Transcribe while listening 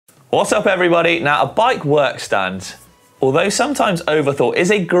What's up everybody? Now a bike work stand, although sometimes overthought,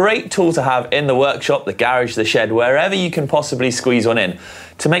 is a great tool to have in the workshop, the garage, the shed, wherever you can possibly squeeze one in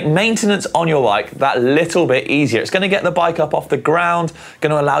to make maintenance on your bike that little bit easier. It's going to get the bike up off the ground,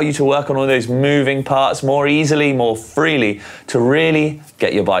 going to allow you to work on all those moving parts more easily, more freely, to really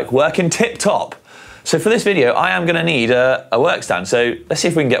get your bike working tip top. So for this video, I am going to need a work stand. So let's see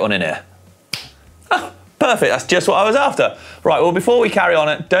if we can get one in here. Perfect, that's just what I was after. Right, well, before we carry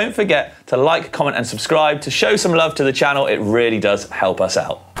on, don't forget to like, comment, and subscribe to show some love to the channel. It really does help us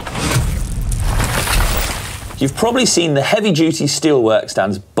out. You've probably seen the heavy-duty steel work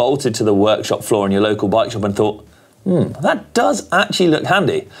stands bolted to the workshop floor in your local bike shop and thought, that does actually look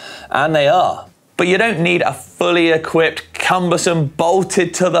handy. And they are. But you don't need a fully equipped, cumbersome,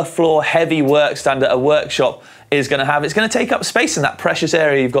 bolted to the floor heavy work stand that a workshop is going to have. It's going to take up space in that precious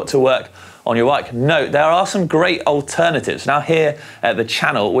area you've got to work on your bike. No, there are some great alternatives. Now here at the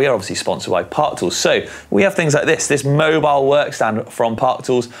channel, we are obviously sponsored by Park Tools. So we have things like this mobile work stand from Park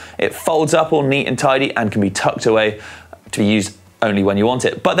Tools. It folds up all neat and tidy and can be tucked away to be used only when you want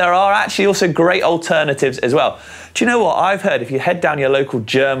it. But there are actually also great alternatives as well. Do you know what? I've heard if you head down your local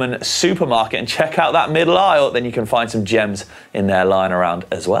German supermarket and check out that middle aisle, then you can find some gems in there lying around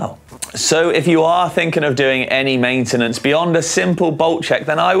as well. So if you are thinking of doing any maintenance beyond a simple bolt check,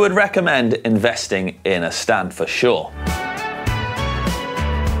 then I would recommend investing in a stand for sure.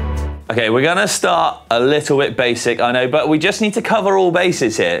 Okay, we're gonna start a little bit basic, I know, but we just need to cover all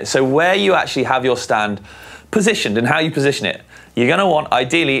bases here. So where you actually have your stand positioned and how you position it, you're gonna want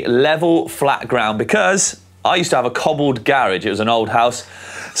ideally level, flat ground, because I used to have a cobbled garage. It was an old house.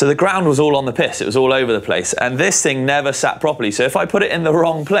 So the ground was all on the piss. It was all over the place. And this thing never sat properly. So if I put it in the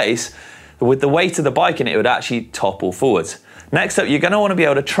wrong place, with the weight of the bike in it, it would actually topple forwards. Next up, you're gonna wanna be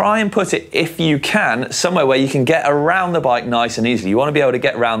able to try and put it, if you can, somewhere where you can get around the bike nice and easily. You wanna be able to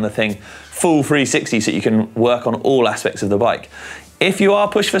get around the thing full 360 so you can work on all aspects of the bike. If you are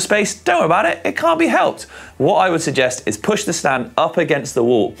pushed for space, don't worry about it, it can't be helped. What I would suggest is push the stand up against the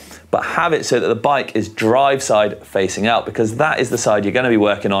wall, but have it so that the bike is drive side facing out, because that is the side you're gonna be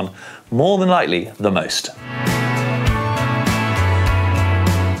working on more than likely the most.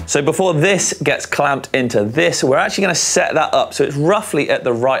 So before this gets clamped into this, we're actually gonna set that up so it's roughly at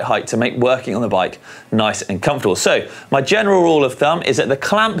the right height to make working on the bike nice and comfortable. So my general rule of thumb is that the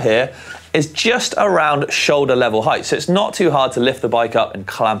clamp here is just around shoulder level height. So it's not too hard to lift the bike up and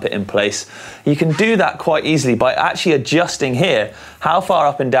clamp it in place. You can do that quite easily by actually adjusting here how far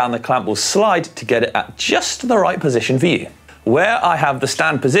up and down the clamp will slide to get it at just the right position for you. Where I have the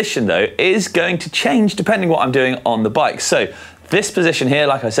stand position though is going to change depending what I'm doing on the bike. So this position here,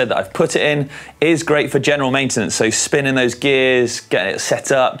 like I said, that I've put it in, is great for general maintenance. So spinning those gears, getting it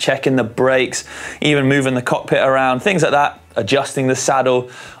set up, checking the brakes, even moving the cockpit around, things like that, adjusting the saddle,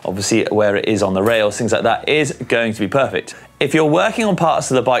 obviously where it is on the rails, things like that is going to be perfect. If you're working on parts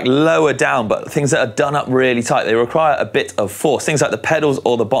of the bike lower down, but things that are done up really tight, they require a bit of force, things like the pedals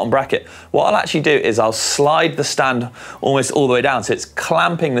or the bottom bracket, what I'll actually do is I'll slide the stand almost all the way down. So it's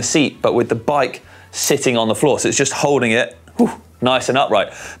clamping the seat, but with the bike sitting on the floor. So it's just holding it nice and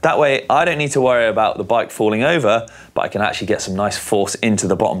upright. That way I don't need to worry about the bike falling over, but I can actually get some nice force into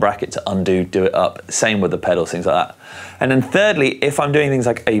the bottom bracket to do it up. Same with the pedals, things like that. And then thirdly, if I'm doing things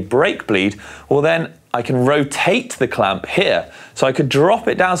like a brake bleed, well then I can rotate the clamp here. So I could drop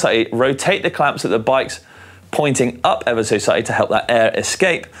it down slightly, rotate the clamp so that the bike's pointing up ever so slightly to help that air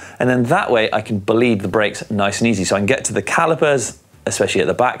escape. And then that way I can bleed the brakes nice and easy. So I can get to the calipers, especially at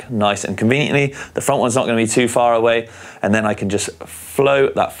the back, nice and conveniently. The front one's not going to be too far away, and then I can just flow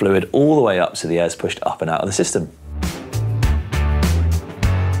that fluid all the way up so the air's pushed up and out of the system.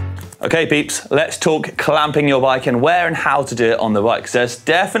 Okay peeps, let's talk clamping your bike and where and how to do it on the bike, because there's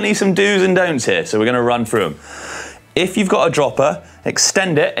definitely some do's and don'ts here, so we're going to run through them. If you've got a dropper,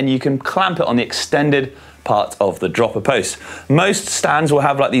 extend it and you can clamp it on the extended part of the dropper post. Most stands will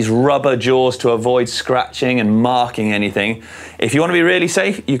have like these rubber jaws to avoid scratching and marking anything. If you want to be really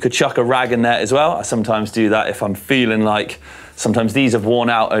safe, you could chuck a rag in there as well. I sometimes do that if I'm feeling like sometimes these have worn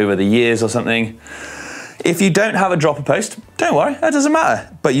out over the years or something. If you don't have a dropper post, don't worry, that doesn't matter.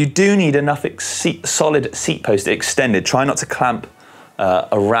 But you do need enough solid seat post extended. Try not to clamp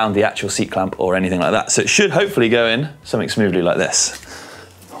around the actual seat clamp or anything like that. So it should hopefully go in something smoothly like this.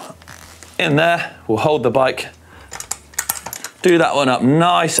 In there, we'll hold the bike, do that one up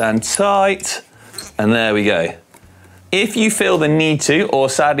nice and tight, and there we go. If you feel the need to, or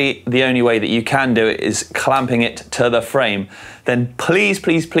sadly the only way that you can do it is clamping it to the frame, then please,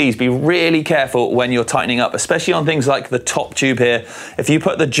 please, please be really careful when you're tightening up, especially on things like the top tube here. If you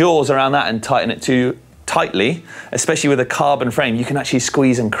put the jaws around that and tighten it too tightly, especially with a carbon frame, you can actually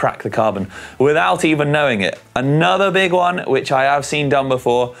squeeze and crack the carbon without even knowing it. Another big one, which I have seen done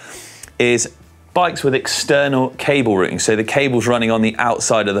before, is bikes with external cable routing, so the cable's running on the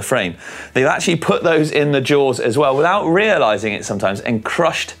outside of the frame. They've actually put those in the jaws as well without realizing it sometimes, and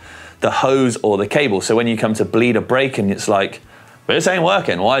crushed the hose or the cable. So when you come to bleed a brake and it's like, but this ain't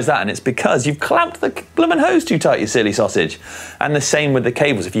working, why is that? And it's because you've clamped the blooming hose too tight, you silly sausage. And the same with the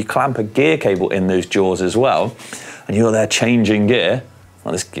cables. If you clamp a gear cable in those jaws as well, and you're there changing gear,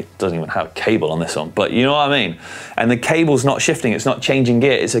 well, this doesn't even have a cable on this one, but you know what I mean? And the cable's not shifting, it's not changing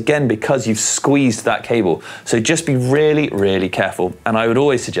gear. It's again because you've squeezed that cable. So just be really, really careful. And I would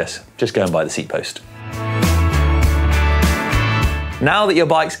always suggest just go and buy the seat post. Now that your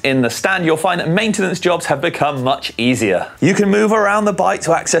bike's in the stand, you'll find that maintenance jobs have become much easier. You can move around the bike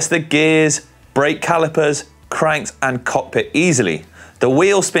to access the gears, brake calipers, cranks, and cockpit easily. The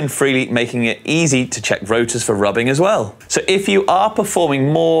wheels spin freely, making it easy to check rotors for rubbing as well. So if you are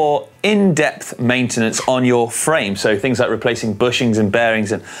performing more in-depth maintenance on your frame, so things like replacing bushings and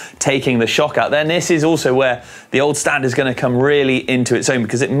bearings and taking the shock out, then this is also where the old stand is going to come really into its own,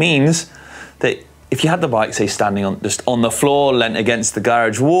 because it means that if you had the bike, say, standing on just on the floor, leant against the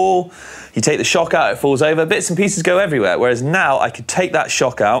garage wall, you take the shock out, it falls over, bits and pieces go everywhere. Whereas now I could take that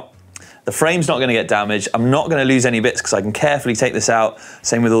shock out, the frame's not gonna get damaged, I'm not gonna lose any bits because I can carefully take this out.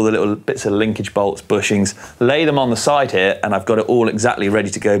 Same with all the little bits of linkage bolts, bushings, lay them on the side here, and I've got it all exactly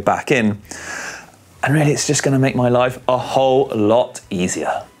ready to go back in. And really, it's just gonna make my life a whole lot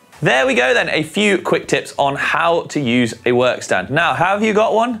easier. There we go then, a few quick tips on how to use a work stand. Now, have you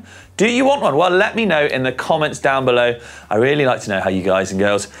got one? Do you want one? Well, let me know in the comments down below. I really like to know how you guys and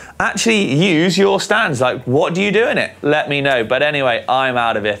girls actually use your stands. Like, what do you do in it? Let me know. But anyway, I'm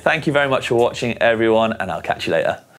out of here. Thank you very much for watching, everyone, and I'll catch you later.